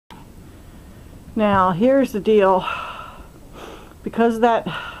Now here's the deal. Because of that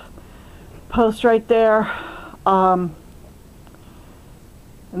post right there, and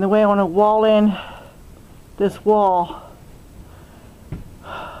the way I want to wall in this wall,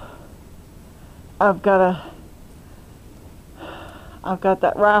 I've got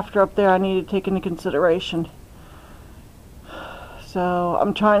that rafter up there I need to take into consideration. So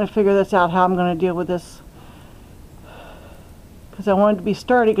I'm trying to figure this out, how I'm going to deal with this, because I want it to be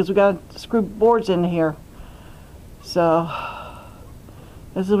sturdy, because we got to screw boards in here. So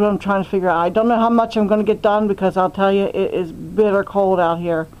this is what I'm trying to figure out. I don't know how much I'm going to get done, because I'll tell you, it is bitter cold out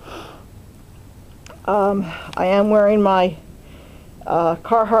here. I am wearing my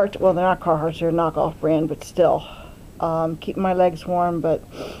Carhartt, well, they're not Carhartts, they're a knockoff brand, but still, keeping my legs warm. But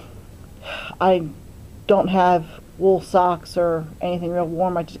I don't have wool socks or anything real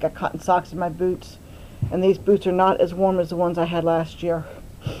warm. I just got cotton socks in my boots, and these boots are not as warm as the ones I had last year.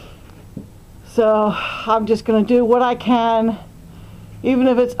 So I'm just going to do what I can, even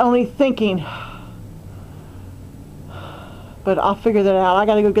if it's only thinking. But I'll figure that out. I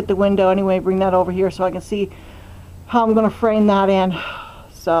got to go get the window anyway, bring that over here so I can see how I'm going to frame that in.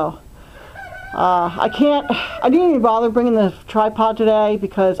 So I didn't even bother bringing the tripod today,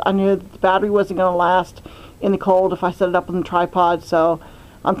 because I knew that the battery wasn't going to last in the cold if I set it up on the tripod. So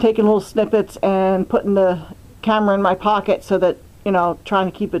I'm taking little snippets and putting the camera in my pocket, so that, you know,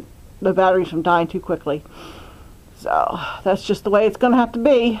 trying to keep the batteries from dying too quickly. So that's just the way it's going to have to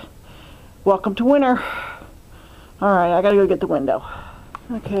be. Welcome to winter. Alright, I gotta go get the window.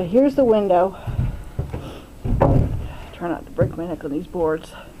 Okay, here's the window. Try not to break my neck on these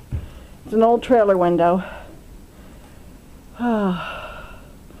boards. It's an old trailer window.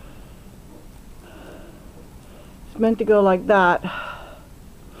 It's meant to go like that.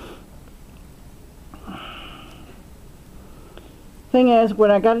 Thing is,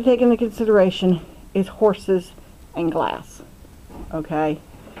 what I got to take into consideration is horses and glass. Okay?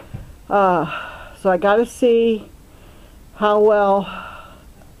 So I got to see how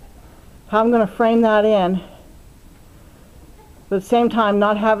I'm going to frame that in, but at the same time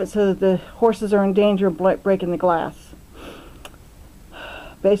not have it so that the horses are in danger of breaking the glass.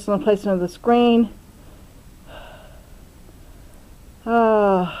 Based on the placement of the screen,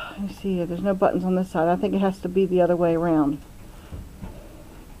 let me see here, there's no buttons on this side. I think it has to be the other way around.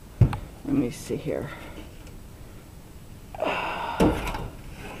 Let me see here.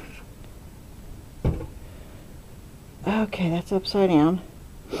 Okay, that's upside down.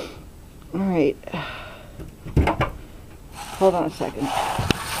 Alright. Hold on a second.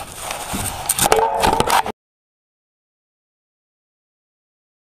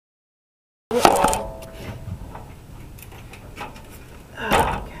 Okay.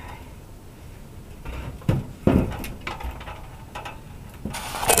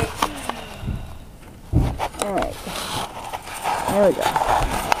 Alright. There we go.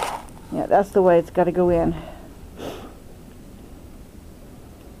 Yeah, that's the way it's got to go in.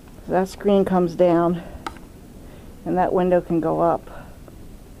 That screen comes down and that window can go up.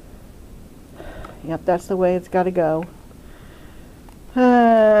 Yep, that's the way it's got to go.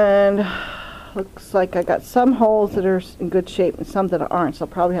 And looks like I got some holes that are in good shape and some that aren't, so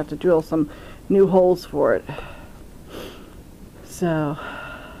I'll probably have to drill some new holes for it. So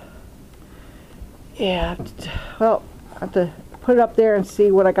yeah, well, I have to put it up there and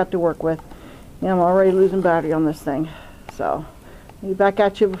see what I got to work with. Yeah, I'm already losing battery on this thing, so I'll be back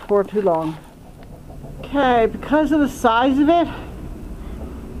at you before too long. Okay, because of the size of it,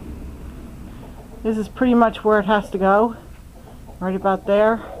 this is pretty much where it has to go. Right about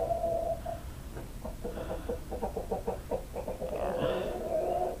there.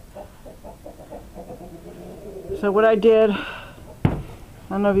 So what I did, I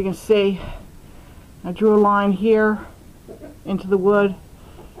don't know if you can see, I drew a line here into the wood.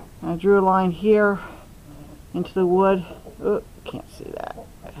 I drew a line here into the wood. Oh, can't see that.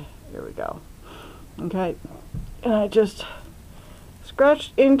 There we go. Okay, and I just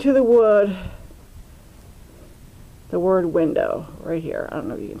scratched into the wood the word window right here. I don't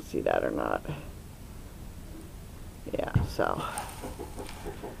know if you can see that or not. Yeah, so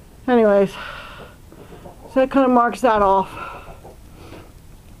anyways, so that kind of marks that off.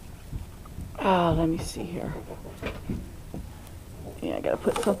 Let me see here. Yeah, I gotta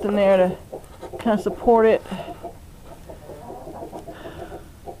put something there to kind of support it.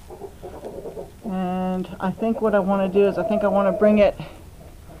 And I think what I want to do is I think I want to bring it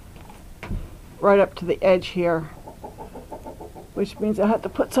right up to the edge here, which means I have to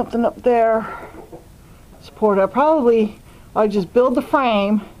put something up there, support it. I'll just build the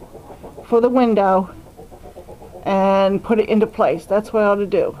frame for the window and put it into place. That's what I ought to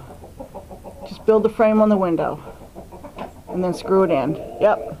do. Just build the frame on the window and then screw it in.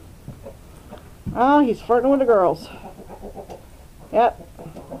 Yep. Oh, he's flirting with the girls. Yep.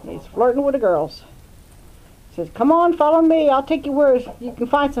 He's flirting with the girls. Says, come on, follow me. I'll take you where you can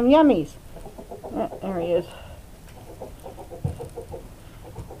find some yummies. There he is.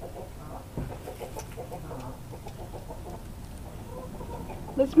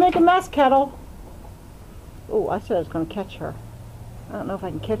 Let's make a mess, Kettle. Oh, I said I was going to catch her. I don't know if I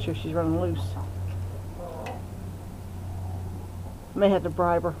can catch her. She's running loose. May have to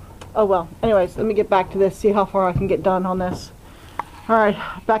bribe her. Oh well. Anyways, let me get back to this. See how far I can get done on this. Alright,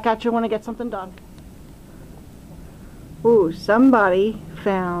 back at you when I get something done. Ooh, somebody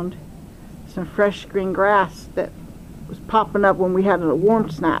found some fresh green grass that was popping up when we had a warm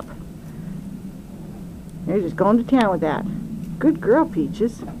snap. They're just going to town with that. Good girl,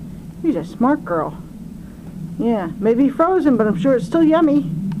 Peaches. You're a smart girl. Yeah, maybe frozen, but I'm sure it's still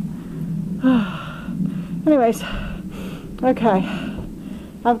yummy. Anyways, okay.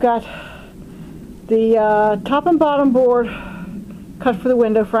 I've got the top and bottom board cut for the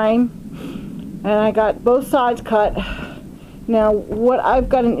window frame, and I got both sides cut. Now, what I've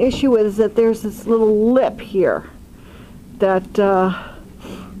got an issue with is that there's this little lip here that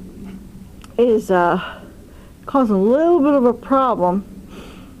is causing a little bit of a problem.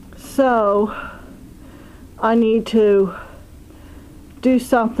 So I need to do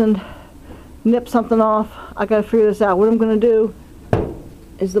something, nip something off. I gotta figure this out. What I'm gonna do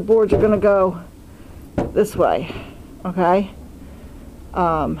is the boards are gonna go this way, okay?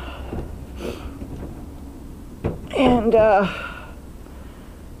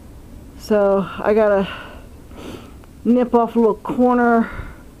 So I gotta nip off a little corner,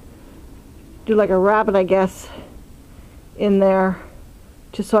 do like a rabbit, I guess, in there,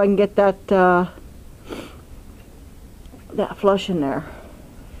 just so I can get that that flush in there.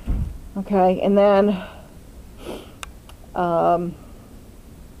 Okay, and then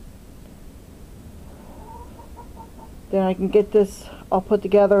then I can get this all put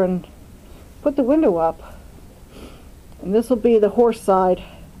together and put the window up. And this will be the horse side.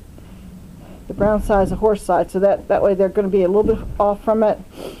 The brown side is the horse side, so that way they're going to be a little bit off from it.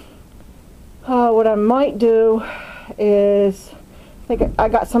 What I might do is, I think I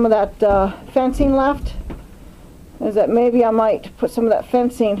got some of that fencing left, is that maybe I might put some of that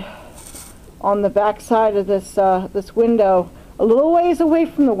fencing on the back side of this this window, a little ways away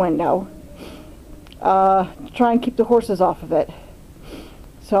from the window, to try and keep the horses off of it.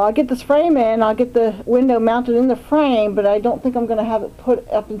 So I'll get this frame in, I'll get the window mounted in the frame, but I don't think I'm going to have it put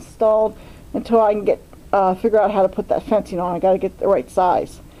up installed until I can get figure out how to put that fencing on. I got to get the right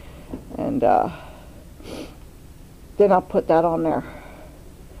size, and then I'll put that on there.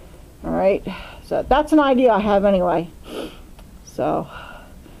 Alright, so that's an idea I have anyway. So,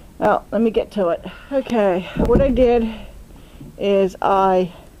 well, let me get to it. Okay, what I did is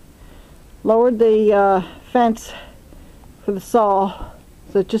I lowered the fence for the saw,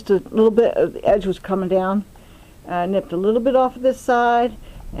 so just a little bit of the edge was coming down. I nipped a little bit off of this side,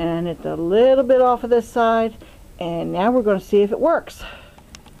 and I nipped a little bit off of this side, and now we're going to see if it works.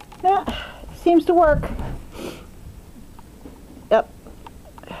 Yeah, it seems to work. Yep.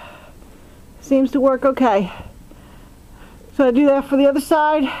 Seems to work okay. So I do that for the other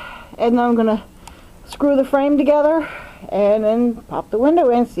side, and then I'm going to screw the frame together and then pop the window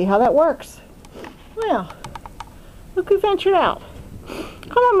in, see how that works. Well, look who ventured out.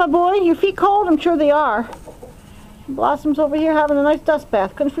 Come on, my boy. Your feet cold? I'm sure they are. Blossom's over here having a nice dust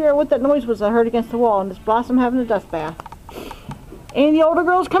bath. Couldn't figure out what that noise was I heard against the wall, and this Blossom having a dust bath. Any of the older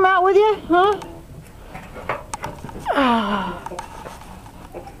girls come out with you? Huh?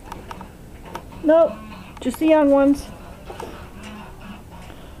 Nope. Just the young ones.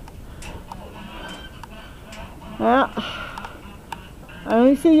 Yeah. I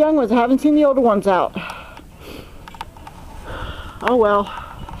only see the young ones. I haven't seen the older ones out. Oh well.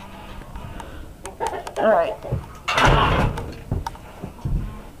 Alright.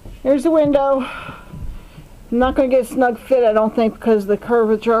 Here's the window. I'm not going to get a snug fit, I don't think, because of the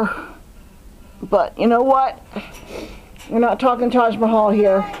curvature. But you know what? We're not talking Taj Mahal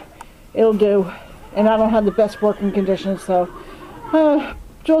here. It'll do. And I don't have the best working conditions, so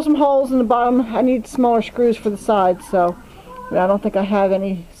drill some holes in the bottom. I need smaller screws for the sides, so I don't think I have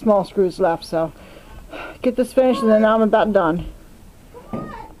any small screws left. So get this finished, and then I'm about done.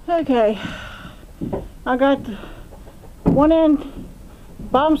 Okay, I got one end,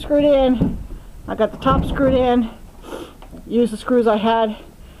 bottom screwed in. I got the top screwed in. Use the screws I had.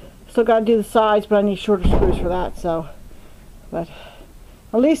 Still got to do the sides, but I need shorter screws for that. So, but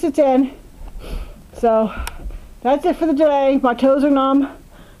at least it's in. So that's it for the day. My toes are numb,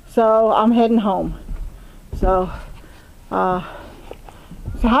 So I'm heading home. So,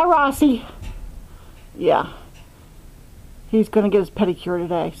 say hi, Rossi. Yeah. He's going to get his pedicure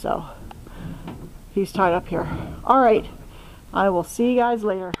today, so he's tied up here. All right. I will see you guys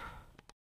later.